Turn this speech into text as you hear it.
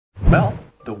Well,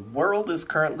 the world is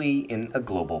currently in a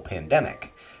global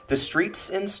pandemic. The streets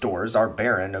and stores are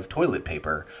barren of toilet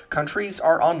paper, countries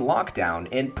are on lockdown,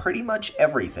 and pretty much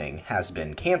everything has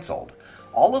been canceled.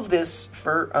 All of this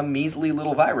for a measly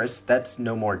little virus that's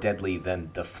no more deadly than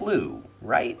the flu,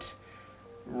 right?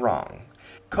 Wrong.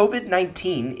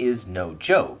 COVID-19 is no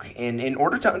joke, and in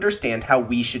order to understand how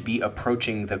we should be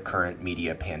approaching the current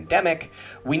media pandemic,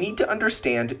 we need to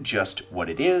understand just what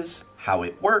it is, how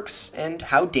it works, and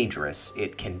how dangerous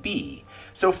it can be.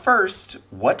 So first,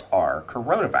 what are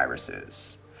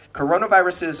coronaviruses?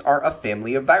 Coronaviruses are a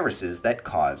family of viruses that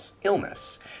cause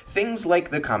illness. Things like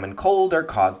the common cold are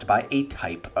caused by a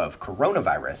type of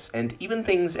coronavirus, and even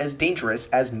things as dangerous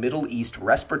as Middle East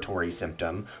respiratory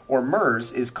syndrome or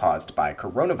MERS is caused by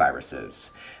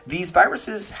coronaviruses. These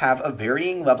viruses have a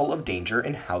varying level of danger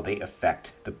in how they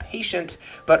affect the patient,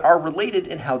 but are related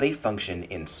in how they function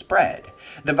and spread.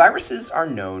 The viruses are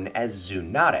known as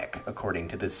zoonotic, according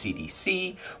to the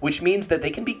CDC, which means that they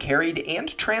can be carried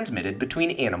and transmitted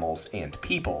between animals and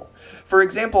people. For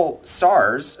example,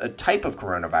 SARS, a type of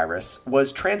coronavirus,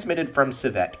 was transmitted from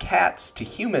civet cats to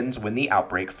humans when the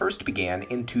outbreak first began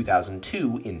in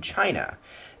 2002 in China.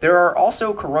 There are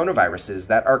also coronaviruses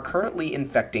that are currently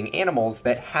infecting animals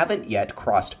that haven't yet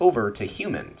crossed over to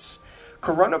humans.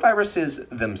 Coronaviruses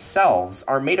themselves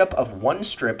are made up of one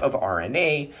strip of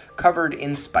RNA covered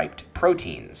in spiked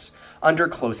proteins. Under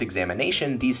close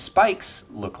examination, these spikes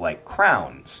look like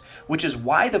crowns, which is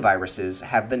why the viruses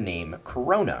have the name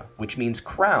corona, which means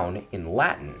crown in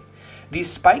Latin. These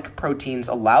spike proteins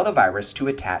allow the virus to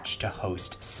attach to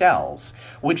host cells,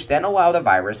 which then allow the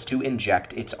virus to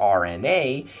inject its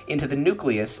RNA into the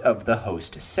nucleus of the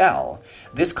host cell.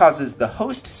 This causes the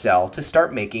host cell to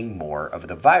start making more of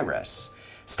the virus.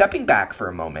 Stepping back for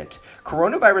a moment,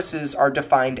 coronaviruses are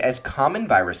defined as common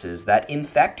viruses that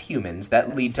infect humans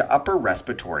that lead to upper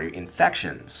respiratory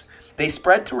infections. They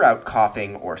spread throughout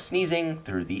coughing or sneezing,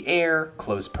 through the air,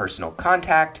 close personal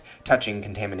contact, touching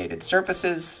contaminated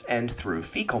surfaces, and through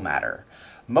fecal matter.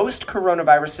 Most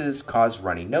coronaviruses cause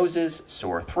runny noses,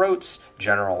 sore throats,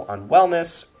 general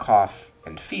unwellness, cough,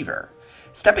 and fever.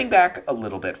 Stepping back a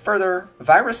little bit further,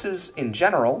 viruses in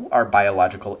general are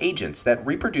biological agents that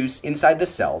reproduce inside the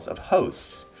cells of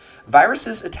hosts.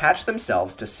 Viruses attach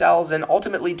themselves to cells and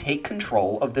ultimately take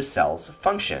control of the cell's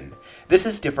function. This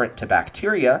is different to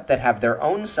bacteria that have their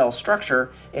own cell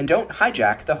structure and don't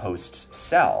hijack the host's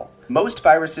cell. Most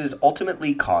viruses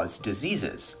ultimately cause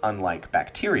diseases, unlike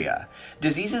bacteria.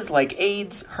 Diseases like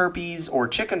AIDS, herpes, or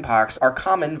chickenpox are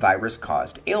common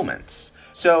virus-caused ailments.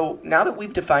 So now that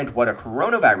we've defined what a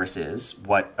coronavirus is,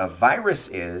 what a virus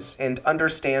is, and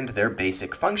understand their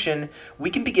basic function, we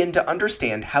can begin to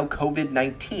understand how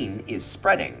COVID-19 is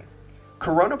spreading.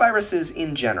 Coronaviruses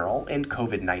in general, and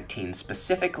COVID-19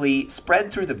 specifically,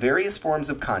 spread through the various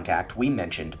forms of contact we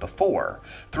mentioned before,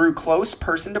 through close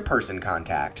person-to-person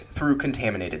contact, through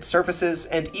contaminated surfaces,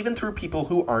 and even through people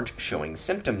who aren't showing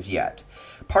symptoms yet.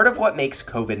 Part of what makes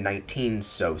COVID-19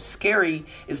 so scary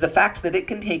is the fact that it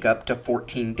can take up to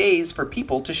 14 days for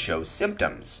people to show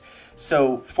symptoms.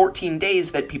 So 14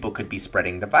 days that people could be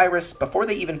spreading the virus before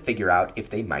they even figure out if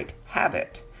they might have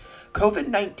it.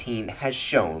 COVID-19 has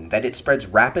shown that it spreads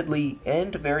rapidly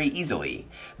and very easily,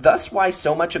 thus why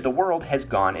so much of the world has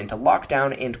gone into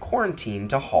lockdown and quarantine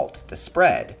to halt the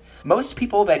spread. Most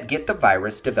people that get the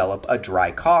virus develop a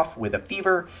dry cough with a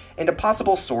fever and a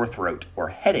possible sore throat or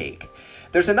headache.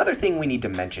 There's another thing we need to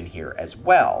mention here as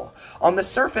well. On the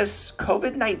surface,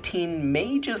 COVID-19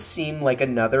 may just seem like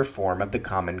another form of the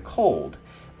common cold,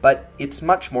 but it's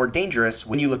much more dangerous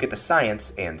when you look at the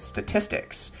science and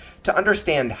statistics. To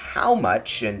understand how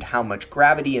much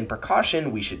gravity and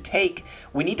precaution we should take,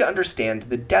 we need to understand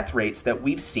the death rates that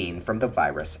we've seen from the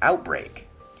virus outbreak.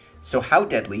 So how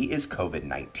deadly is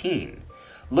COVID-19?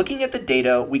 Looking at the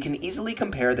data, we can easily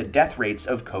compare the death rates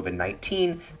of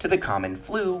COVID-19 to the common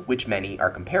flu, which many are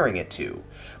comparing it to.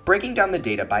 Breaking down the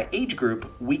data by age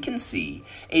group, we can see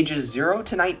ages 0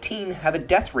 to 19 have a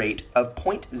death rate of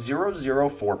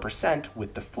 0.004%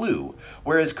 with the flu,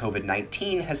 whereas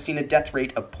COVID-19 has seen a death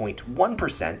rate of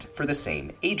 0.1% for the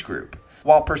same age group.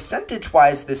 While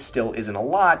percentage-wise this still isn't a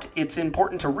lot, it's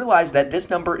important to realize that this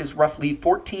number is roughly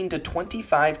 14 to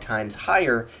 25 times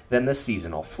higher than the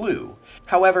seasonal flu.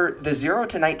 However, the 0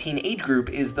 to 19 age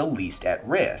group is the least at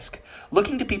risk.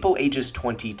 Looking to people ages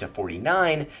 20 to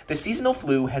 49, the seasonal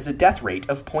flu has a death rate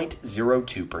of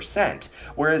 0.02%,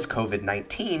 whereas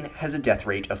COVID-19 has a death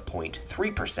rate of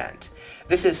 0.3%.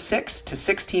 This is 6 to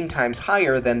 16 times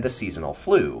higher than the seasonal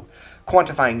flu.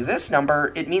 Quantifying this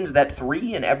number, it means that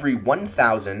 3 in every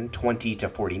 1,000 20 to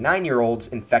 49-year-olds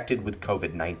infected with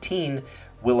COVID-19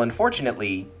 will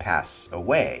unfortunately pass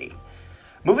away.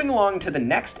 Moving along to the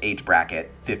next age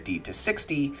bracket, 50 to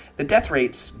 60, the death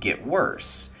rates get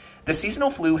worse. The seasonal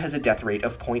flu has a death rate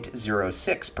of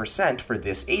 0.06% for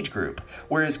this age group,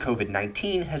 whereas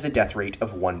COVID-19 has a death rate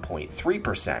of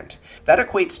 1.3%. That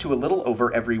equates to a little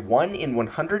over every 1 in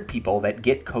 100 people that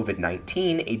get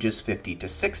COVID-19 ages 50 to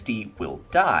 60 will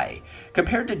die,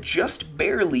 compared to just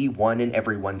barely 1 in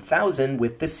every 1,000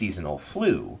 with the seasonal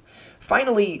flu.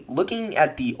 Finally, looking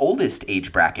at the oldest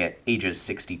age bracket, ages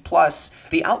 60 plus,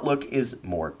 the outlook is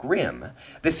more grim.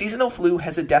 The seasonal flu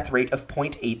has a death rate of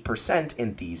 0.8%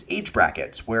 in these age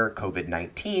brackets, where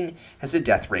COVID-19 has a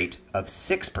death rate of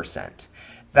 6%.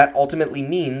 That ultimately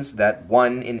means that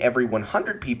 1 in every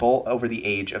 100 people over the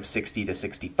age of 60 to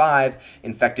 65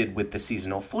 infected with the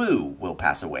seasonal flu will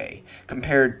pass away,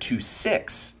 compared to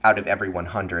 6 out of every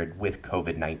 100 with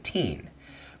COVID-19.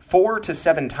 4 to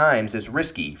 7 times as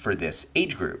risky for this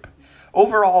age group.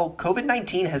 Overall,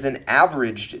 COVID-19 has an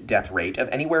averaged death rate of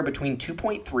anywhere between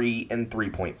 2.3 and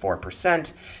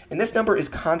 3.4%, and this number is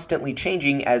constantly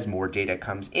changing as more data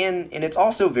comes in, and it's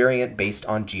also variant based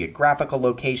on geographical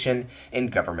location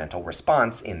and governmental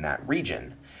response in that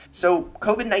region. So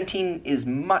COVID-19 is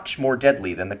much more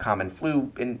deadly than the common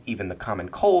flu and even the common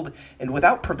cold, and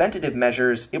without preventative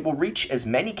measures, it will reach as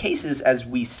many cases as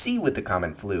we see with the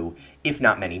common flu, if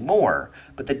not many more,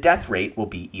 but the death rate will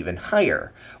be even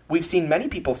higher. We've seen many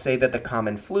people say that the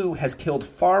common flu has killed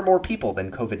far more people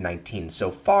than COVID-19 so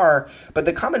far, but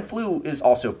the common flu is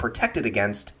also protected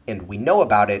against, and we know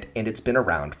about it, and it's been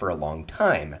around for a long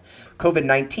time.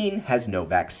 COVID-19 has no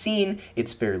vaccine,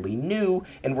 it's fairly new,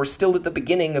 and we're still at the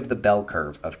beginning of the bell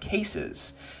curve of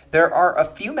cases. There are a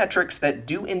few metrics that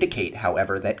do indicate,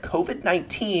 however, that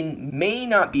COVID-19 may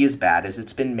not be as bad as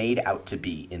it's been made out to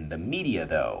be in the media,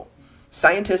 though.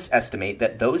 Scientists estimate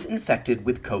that those infected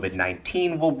with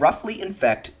COVID-19 will roughly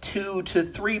infect 2 to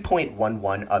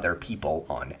 3.11 other people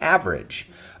on average,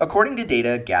 according to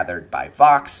data gathered by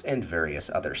Vox and various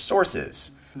other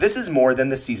sources. This is more than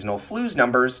the seasonal flu's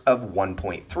numbers of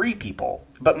 1.3 people,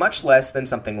 but much less than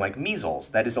something like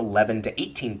measles, that is 11 to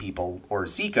 18 people, or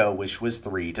Zika, which was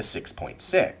 3 to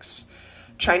 6.6.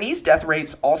 Chinese death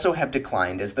rates also have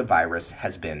declined as the virus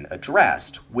has been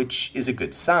addressed, which is a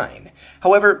good sign.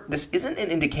 However, this isn't an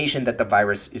indication that the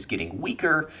virus is getting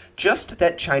weaker, just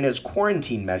that China's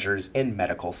quarantine measures and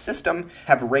medical system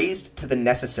have raised to the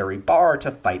necessary bar to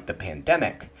fight the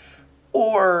pandemic.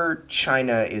 Or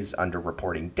China is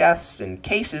underreporting deaths and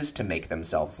cases to make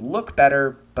themselves look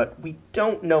better, but we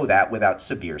don't know that without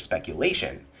severe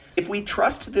speculation. If we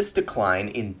trust this decline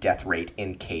in death rate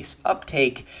and case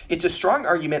uptake, it's a strong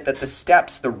argument that the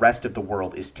steps the rest of the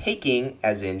world is taking,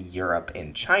 as in Europe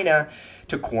and China,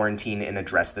 to quarantine and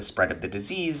address the spread of the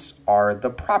disease are the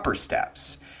proper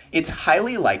steps. It's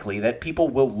highly likely that people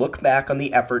will look back on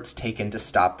the efforts taken to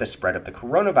stop the spread of the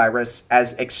coronavirus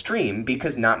as extreme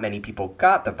because not many people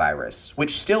got the virus,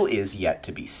 which still is yet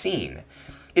to be seen.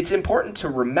 It's important to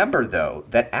remember, though,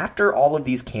 that after all of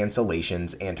these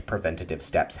cancellations and preventative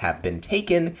steps have been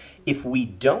taken, if we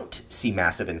don't see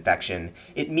massive infection,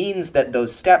 it means that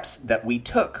those steps that we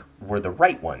took were the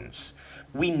right ones.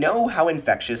 We know how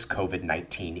infectious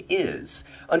COVID-19 is.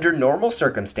 Under normal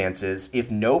circumstances, if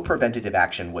no preventative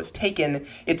action was taken,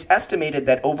 it's estimated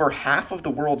that over half of the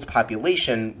world's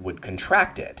population would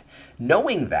contract it.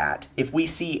 Knowing that, if we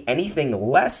see anything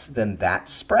less than that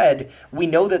spread, we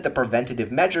know that the preventative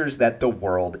measures that the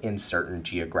world in certain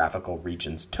geographical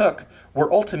regions took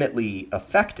were ultimately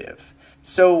effective.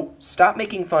 So stop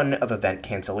making fun of event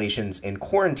cancellations and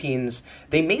quarantines.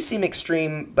 They may seem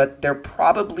extreme, but they're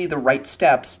probably the right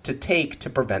steps to take to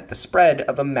prevent the spread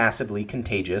of a massively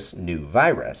contagious new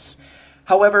virus.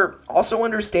 However, also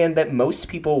understand that most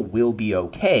people will be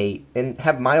okay and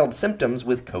have mild symptoms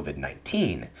with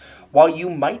COVID-19. While you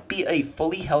might be a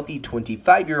fully healthy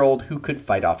 25-year-old who could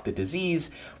fight off the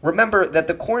disease, remember that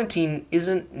the quarantine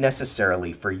isn't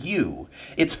necessarily for you.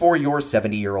 It's for your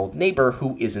 70-year-old neighbor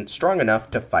who isn't strong enough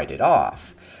to fight it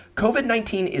off.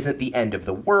 COVID-19 isn't the end of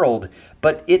the world,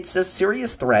 but it's a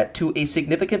serious threat to a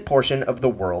significant portion of the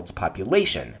world's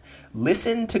population.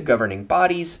 Listen to governing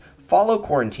bodies, follow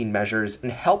quarantine measures,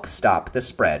 and help stop the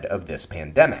spread of this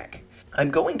pandemic. I'm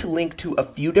going to link to a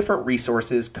few different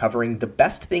resources covering the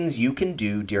best things you can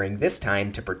do during this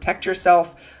time to protect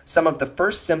yourself, some of the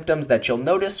first symptoms that you'll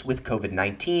notice with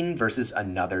COVID-19 versus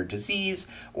another disease,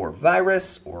 or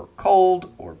virus, or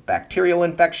cold, or bacterial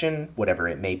infection, whatever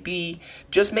it may be.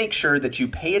 Just make sure that you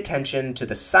pay attention to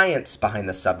the science behind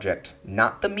the subject,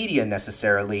 not the media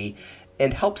necessarily,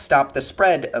 and help stop the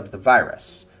spread of the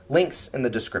virus. Links in the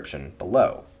description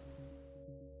below.